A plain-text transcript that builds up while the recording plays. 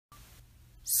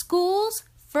School's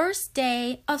First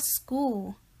Day of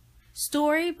School.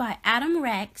 Story by Adam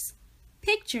Rex.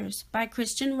 Pictures by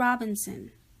Christian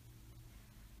Robinson.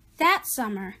 That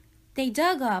summer, they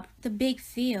dug up the big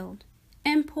field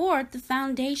and poured the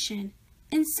foundation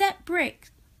and set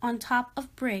brick on top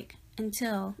of brick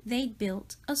until they'd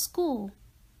built a school.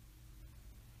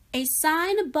 A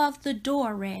sign above the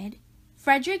door read,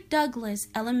 Frederick Douglass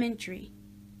Elementary.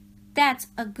 That's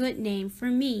a good name for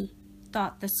me,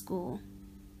 thought the school.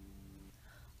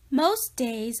 Most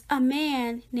days, a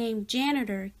man named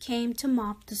Janitor came to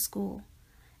mop the school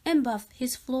and buff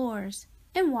his floors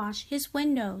and wash his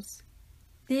windows.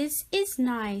 This is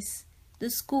nice, the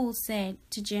school said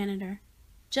to Janitor.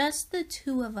 Just the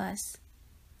two of us.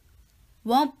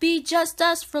 Won't be just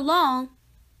us for long,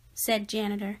 said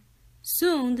Janitor.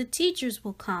 Soon the teachers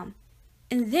will come,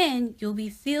 and then you'll be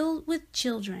filled with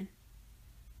children.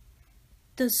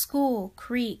 The school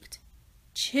creaked.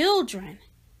 Children!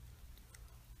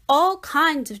 All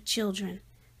kinds of children.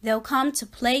 They'll come to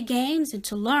play games and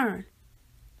to learn.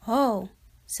 Oh,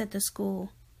 said the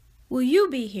school. Will you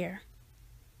be here?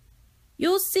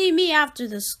 You'll see me after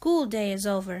the school day is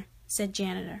over, said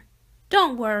Janitor.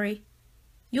 Don't worry.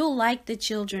 You'll like the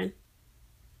children.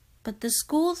 But the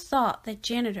school thought that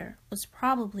Janitor was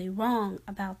probably wrong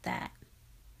about that.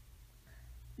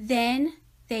 Then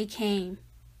they came.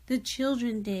 The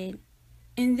children did.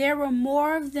 And there were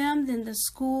more of them than the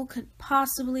school could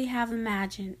possibly have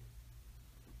imagined.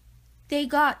 They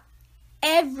got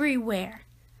everywhere.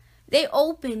 They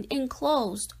opened and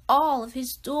closed all of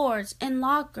his doors and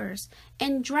lockers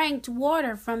and drank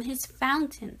water from his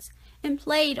fountains and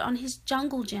played on his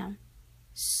jungle gym.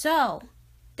 So,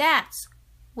 that's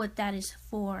what that is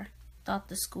for, thought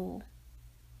the school.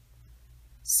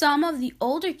 Some of the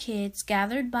older kids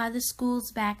gathered by the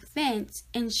school's back fence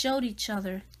and showed each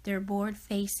other their bored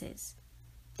faces.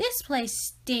 This place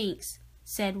stinks,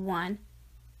 said one,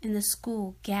 and the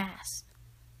school gasped.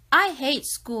 I hate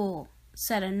school,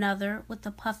 said another with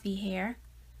the puffy hair.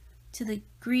 To the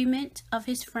agreement of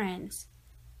his friends,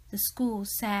 the school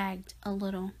sagged a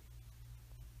little.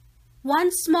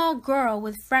 One small girl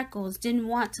with freckles didn't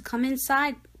want to come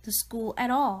inside the school at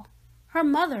all. Her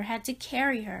mother had to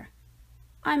carry her.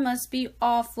 I must be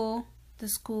awful, the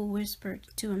school whispered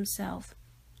to himself.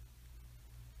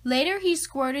 Later he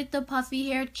squirted the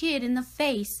puffy-haired kid in the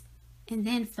face and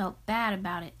then felt bad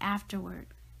about it afterward.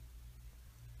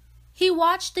 He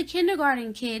watched the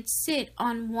kindergarten kid sit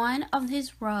on one of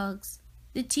his rugs.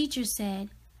 The teacher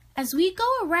said, As we go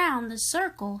around the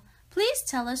circle, please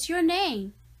tell us your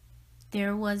name.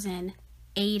 There was an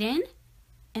Aiden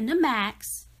and a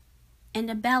Max and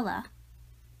a Bella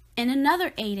and another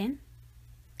Aiden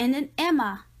and an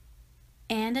Emma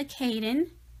and a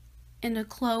Caden and a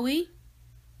Chloe.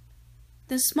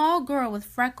 The small girl with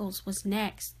freckles was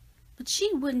next, but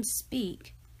she wouldn't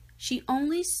speak. She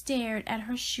only stared at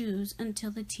her shoes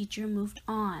until the teacher moved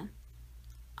on.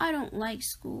 I don't like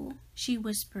school, she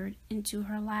whispered into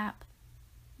her lap.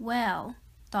 Well,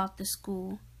 thought the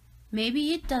school,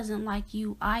 maybe it doesn't like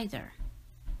you either.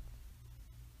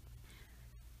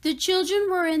 The children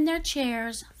were in their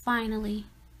chairs, finally,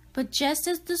 but just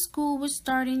as the school was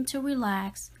starting to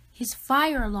relax, his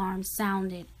fire alarm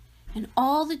sounded, and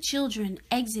all the children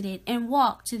exited and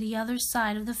walked to the other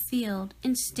side of the field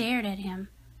and stared at him.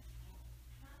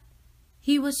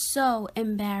 He was so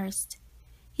embarrassed.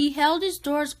 He held his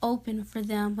doors open for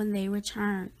them when they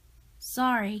returned.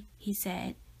 Sorry, he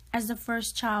said, as the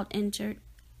first child entered.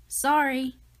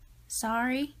 Sorry,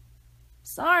 sorry,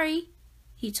 sorry,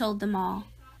 he told them all.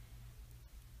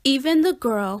 Even the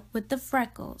girl with the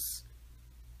freckles.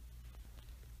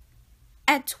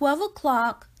 At 12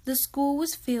 o'clock, the school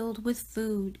was filled with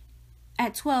food.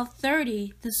 At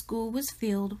 12:30, the school was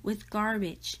filled with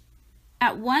garbage.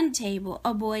 At one table,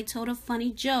 a boy told a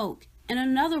funny joke, and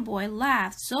another boy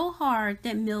laughed so hard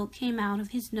that milk came out of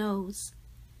his nose.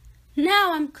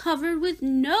 Now I'm covered with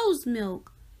nose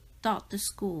milk, thought the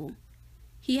school.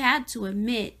 He had to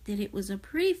admit that it was a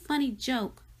pretty funny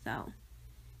joke, though.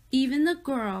 Even the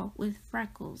girl with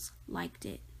freckles liked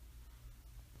it.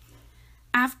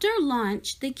 After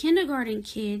lunch, the kindergarten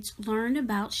kids learned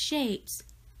about shapes.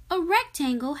 A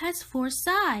rectangle has 4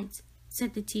 sides,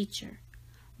 said the teacher.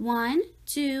 1,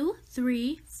 2,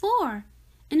 3, 4.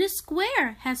 And a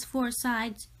square has 4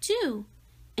 sides, too.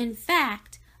 In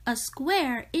fact, a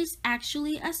square is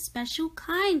actually a special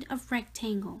kind of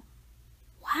rectangle.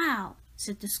 Wow,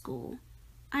 said the school.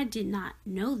 I did not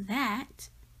know that.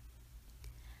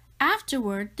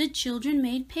 Afterward, the children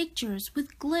made pictures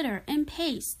with glitter and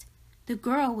paste. The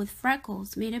girl with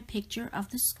freckles made a picture of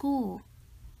the school.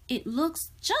 It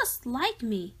looks just like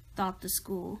me, thought the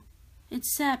school.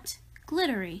 except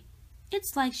glittery.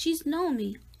 It's like she's known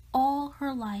me all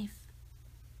her life.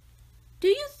 Do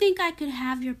you think I could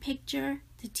have your picture?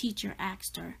 The teacher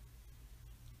asked her.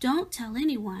 Don't tell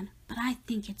anyone, but I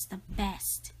think it's the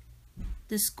best.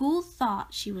 The school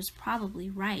thought she was probably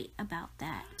right about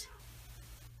that.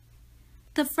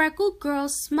 The freckled girl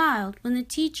smiled when the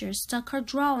teacher stuck her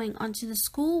drawing onto the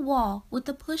school wall with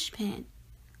a pushpin.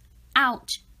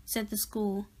 Ouch, said the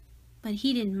school, but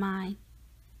he didn't mind.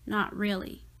 Not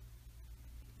really.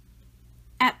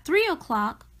 At 3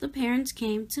 o'clock, the parents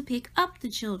came to pick up the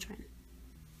children.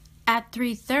 At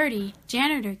 3:30,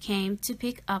 janitor came to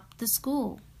pick up the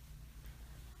school.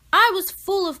 I was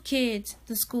full of kids,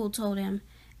 the school told him,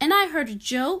 and I heard a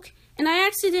joke, and I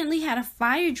accidentally had a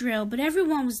fire drill, but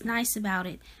everyone was nice about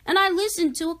it, and I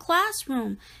listened to a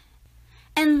classroom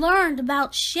and learned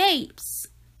about shapes.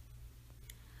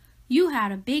 You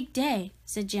had a big day,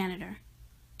 said janitor.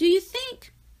 Do you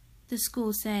think, the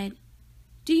school said,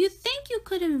 do you think you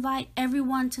could invite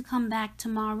everyone to come back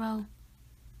tomorrow?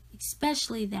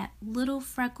 Especially that little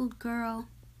freckled girl?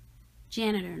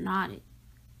 Janitor nodded.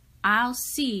 I'll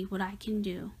see what I can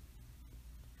do.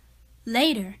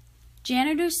 Later,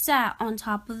 janitor sat on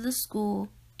top of the school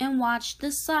and watched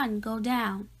the sun go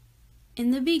down.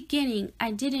 In the beginning,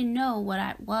 I didn't know what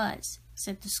I was,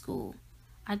 said the school.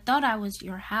 I thought I was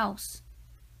your house.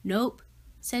 Nope,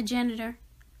 said janitor.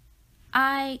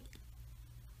 I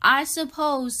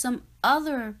suppose some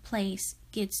other place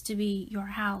gets to be your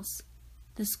house,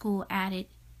 the school added.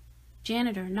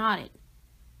 Janitor nodded.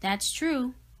 That's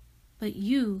true, but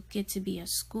you get to be a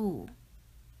school.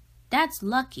 That's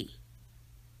lucky.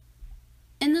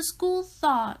 And the school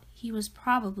thought he was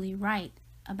probably right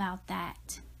about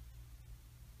that.